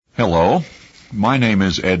Hello, my name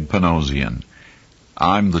is Ed Panosian.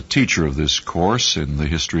 I'm the teacher of this course in the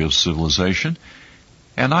history of civilization,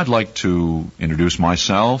 and I'd like to introduce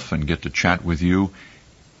myself and get to chat with you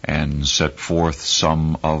and set forth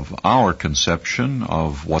some of our conception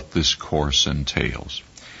of what this course entails.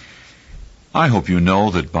 I hope you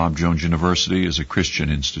know that Bob Jones University is a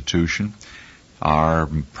Christian institution. Our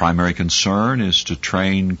primary concern is to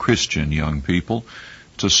train Christian young people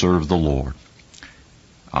to serve the Lord.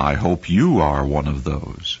 I hope you are one of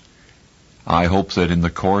those. I hope that in the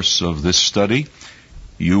course of this study,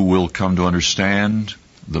 you will come to understand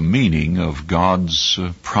the meaning of God's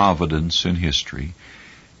providence in history,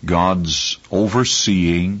 God's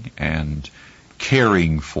overseeing and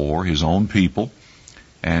caring for His own people,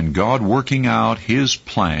 and God working out His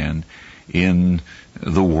plan in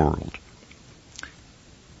the world.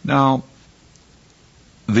 Now,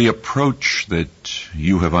 the approach that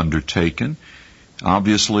you have undertaken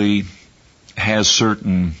obviously has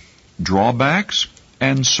certain drawbacks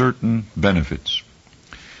and certain benefits.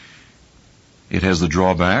 It has the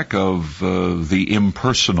drawback of the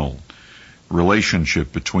impersonal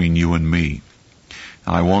relationship between you and me.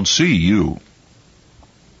 I won't see you.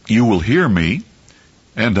 You will hear me,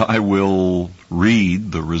 and I will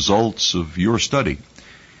read the results of your study.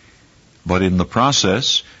 But in the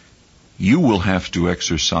process, you will have to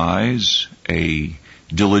exercise a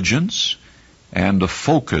diligence and a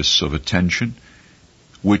focus of attention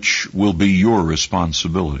which will be your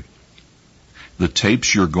responsibility. The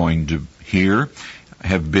tapes you're going to hear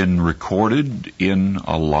have been recorded in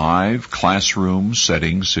a live classroom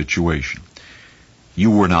setting situation.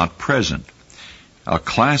 You were not present. A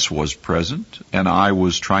class was present, and I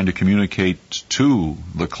was trying to communicate to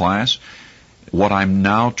the class what I'm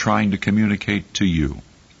now trying to communicate to you.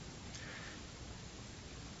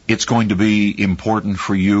 It's going to be important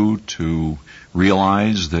for you to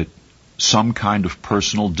realize that some kind of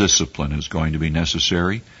personal discipline is going to be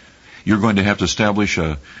necessary. You're going to have to establish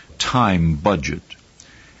a time budget.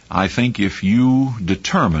 I think if you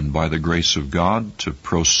determine by the grace of God to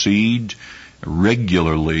proceed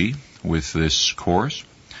regularly with this course,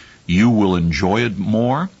 you will enjoy it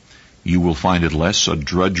more, you will find it less a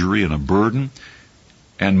drudgery and a burden,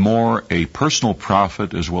 and more a personal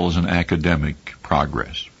profit as well as an academic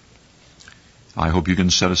progress. I hope you can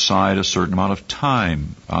set aside a certain amount of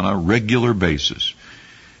time on a regular basis.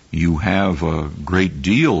 You have a great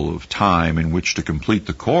deal of time in which to complete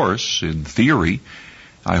the course in theory.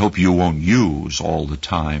 I hope you won't use all the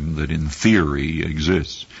time that in theory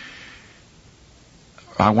exists.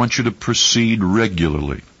 I want you to proceed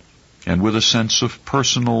regularly and with a sense of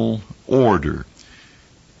personal order.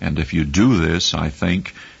 And if you do this, I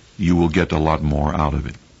think you will get a lot more out of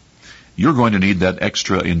it. You're going to need that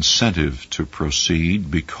extra incentive to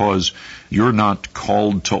proceed because you're not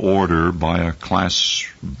called to order by a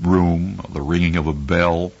classroom, the ringing of a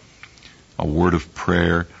bell, a word of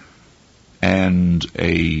prayer, and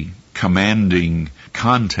a commanding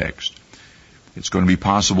context. It's going to be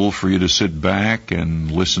possible for you to sit back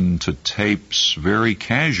and listen to tapes very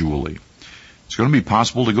casually. It's going to be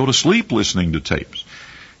possible to go to sleep listening to tapes.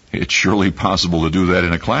 It's surely possible to do that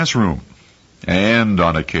in a classroom. And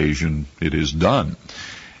on occasion, it is done.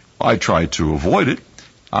 I try to avoid it.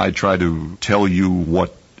 I try to tell you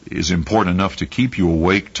what is important enough to keep you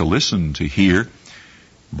awake, to listen, to hear.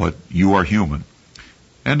 But you are human.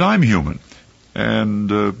 And I'm human.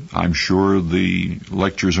 And I'm sure the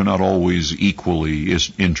lectures are not always equally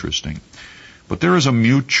interesting. But there is a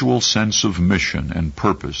mutual sense of mission and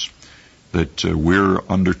purpose that we're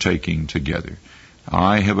undertaking together.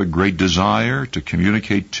 I have a great desire to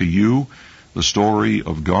communicate to you the story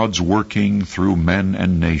of God's working through men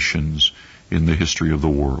and nations in the history of the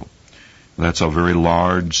world. That's a very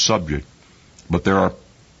large subject, but there are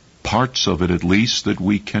parts of it at least that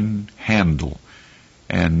we can handle,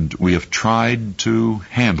 and we have tried to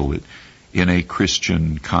handle it in a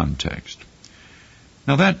Christian context.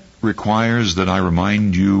 Now that requires that I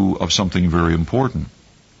remind you of something very important.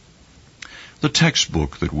 The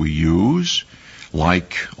textbook that we use,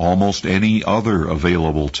 like almost any other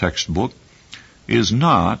available textbook, is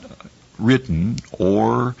not written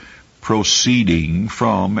or proceeding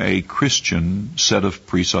from a Christian set of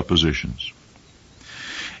presuppositions.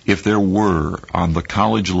 If there were, on the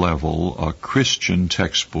college level, a Christian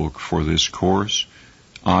textbook for this course,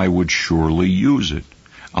 I would surely use it.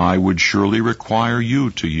 I would surely require you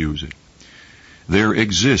to use it. There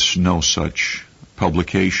exists no such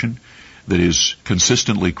publication that is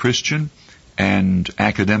consistently Christian and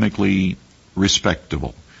academically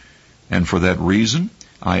respectable. And for that reason,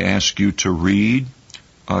 I ask you to read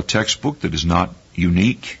a textbook that is not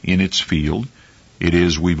unique in its field, It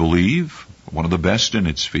is, we believe, one of the best in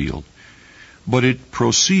its field. But it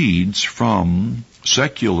proceeds from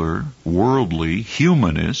secular, worldly,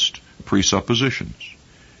 humanist presuppositions.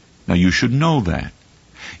 Now you should know that.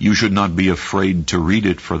 You should not be afraid to read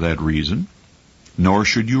it for that reason, nor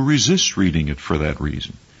should you resist reading it for that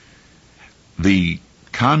reason. The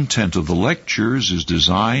content of the lectures is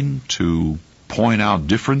designed to point out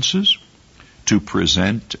differences, to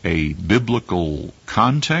present a biblical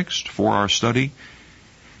context for our study.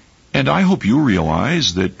 And I hope you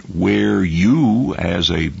realize that where you, as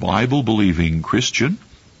a Bible-believing Christian,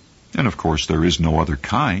 and of course there is no other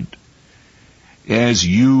kind, as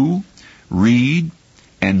you read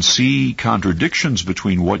and see contradictions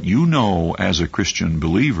between what you know as a Christian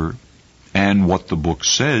believer and what the book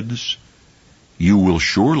says, you will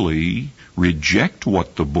surely reject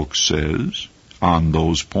what the book says on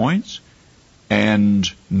those points and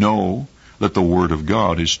know that the Word of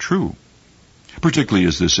God is true. Particularly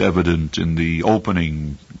is this evident in the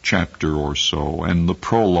opening chapter or so and the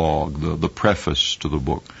prologue, the preface to the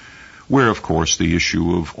book, where of course the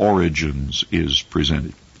issue of origins is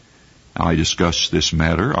presented. I discuss this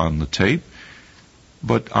matter on the tape,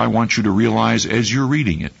 but I want you to realize as you're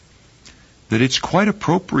reading it that it's quite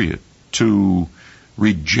appropriate to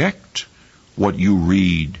reject what you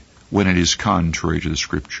read when it is contrary to the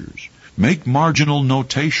Scriptures. Make marginal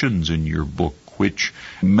notations in your book which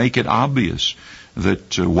make it obvious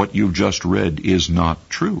that what you've just read is not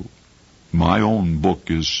true. My own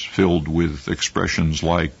book is filled with expressions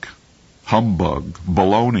like humbug,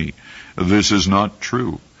 baloney. This is not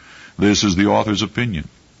true. This is the author's opinion.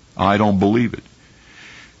 I don't believe it.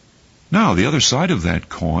 Now, the other side of that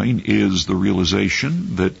coin is the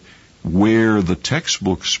realization that where the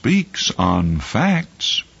textbook speaks on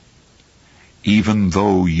facts, even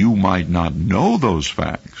though you might not know those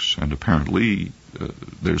facts, and apparently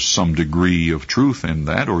there's some degree of truth in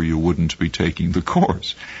that, or you wouldn't be taking the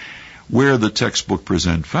course. Where the textbook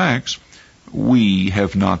present facts, we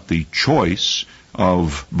have not the choice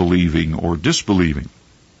of believing or disbelieving.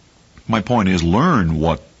 My point is, learn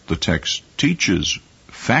what the text teaches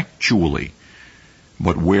factually,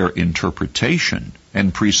 but where interpretation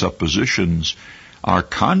and presuppositions are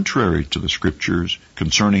contrary to the Scriptures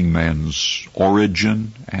concerning man's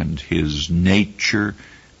origin and his nature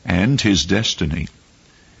and his destiny,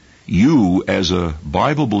 you, as a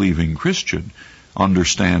Bible-believing Christian,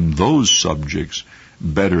 understand those subjects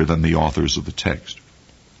better than the authors of the text.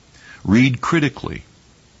 Read critically.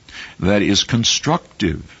 That is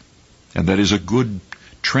constructive, and that is a good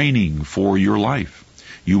training for your life.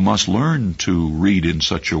 You must learn to read in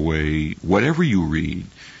such a way, whatever you read,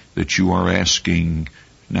 that you are asking,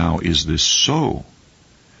 now, is this so?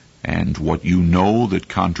 And what you know that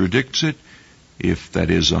contradicts it, if that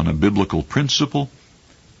is on a biblical principle,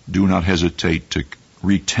 do not hesitate to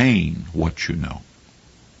retain what you know.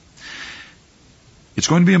 It's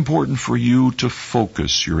going to be important for you to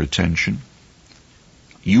focus your attention.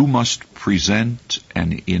 You must present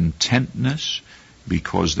an intentness,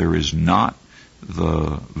 because there is not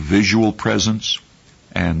the visual presence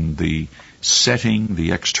and the setting,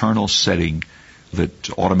 the external setting that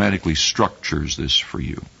automatically structures this for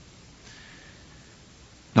you.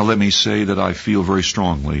 Now let me say that I feel very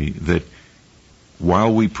strongly that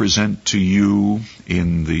while we present to you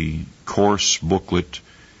in the course booklet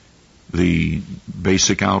the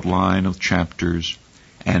basic outline of chapters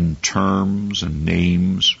and terms and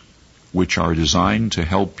names which are designed to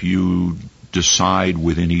help you decide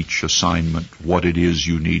within each assignment what it is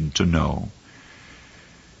you need to know,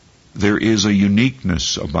 there is a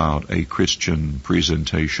uniqueness about a Christian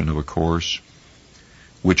presentation of a course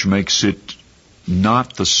which makes it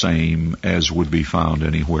not the same as would be found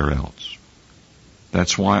anywhere else.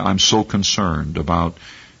 That's why I'm so concerned about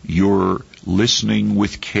your listening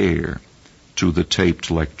with care to the taped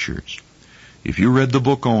lectures. If you read the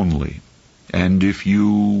book only, and if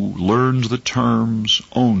you learned the terms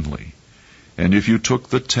only, and if you took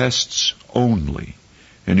the tests only,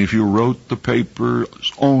 and if you wrote the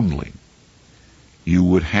papers only, you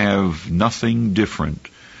would have nothing different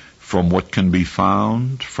from what can be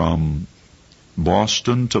found from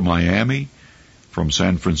Boston to Miami, from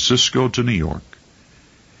San Francisco to New York.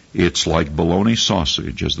 It's like bologna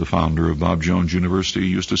sausage, as the founder of Bob Jones University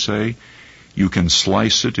used to say. You can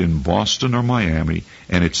slice it in Boston or Miami,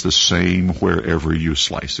 and it's the same wherever you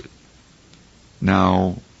slice it.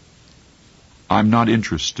 Now, I'm not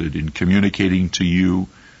interested in communicating to you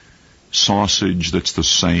sausage that's the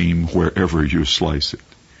same wherever you slice it.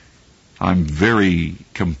 I'm very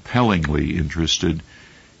compellingly interested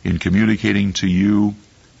in communicating to you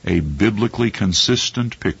a biblically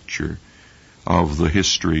consistent picture of the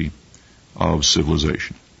history of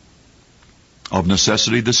civilization. Of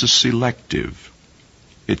necessity, this is selective.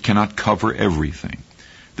 It cannot cover everything.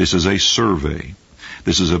 This is a survey.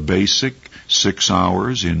 This is a basic 6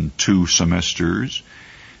 hours in 2 semesters,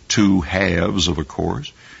 2 halves of a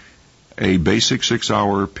course, a basic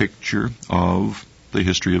 6-hour picture of the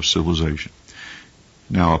history of civilization.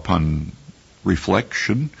 Now, upon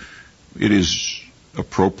reflection, it is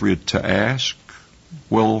appropriate to ask,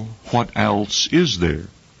 well, what else is there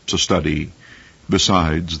to study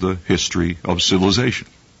besides the history of civilization?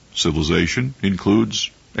 Civilization includes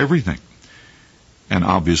everything. And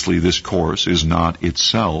obviously this course is not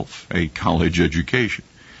itself a college education.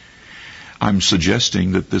 I'm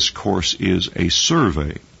suggesting that this course is a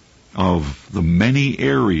survey of the many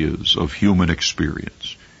areas of human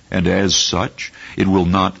experience. And as such, it will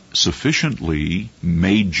not sufficiently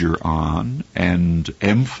major on and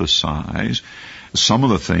emphasize some of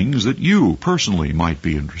the things that you personally might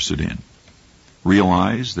be interested in.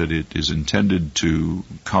 Realize that it is intended to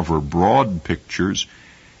cover broad pictures,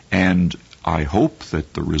 and I hope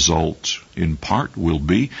that the result in part will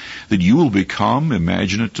be that you will become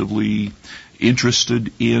imaginatively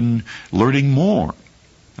interested in learning more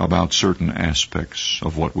about certain aspects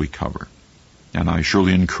of what we cover. And I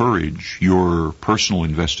surely encourage your personal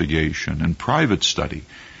investigation and private study,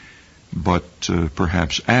 but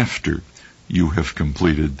perhaps after you have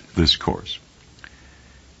completed this course.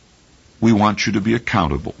 We want you to be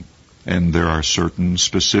accountable, and there are certain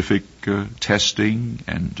specific testing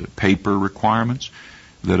and paper requirements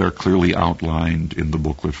that are clearly outlined in the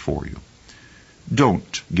booklet for you.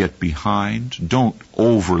 Don't get behind. Don't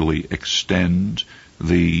overly extend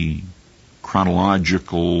the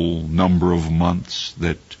chronological number of months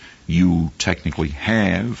that you technically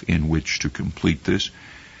have in which to complete this.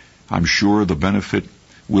 I'm sure the benefit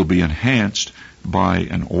will be enhanced by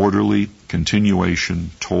an orderly continuation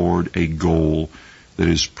toward a goal that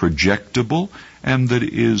is projectable and that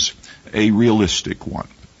is a realistic one.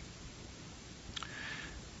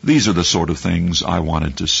 These are the sort of things I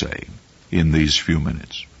wanted to say in these few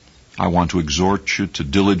minutes. I want to exhort you to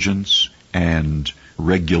diligence and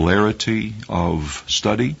regularity of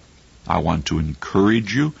study. I want to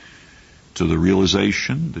encourage you to the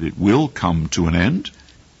realization that it will come to an end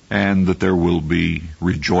and that there will be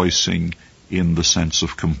rejoicing in the sense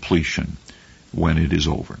of completion when it is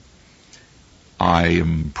over. I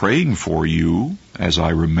am praying for you as I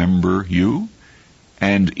remember you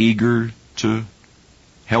and eager to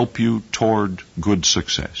help you toward good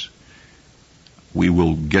success. We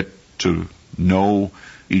will get to know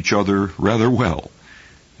each other rather well,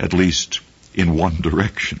 at least in one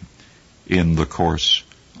direction, in the course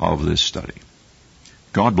of this study.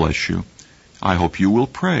 God bless you. I hope you will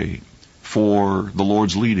pray for the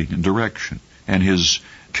Lord's leading and direction and His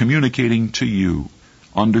communicating to you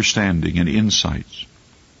understanding and insights.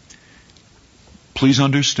 Please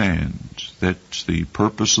understand that the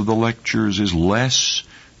purpose of the lectures is less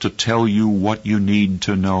to tell you what you need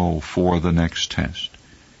to know for the next test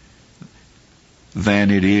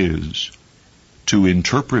than it is to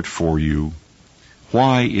interpret for you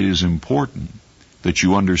why it is important that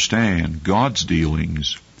you understand God's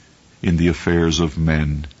dealings in the affairs of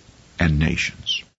men and nations.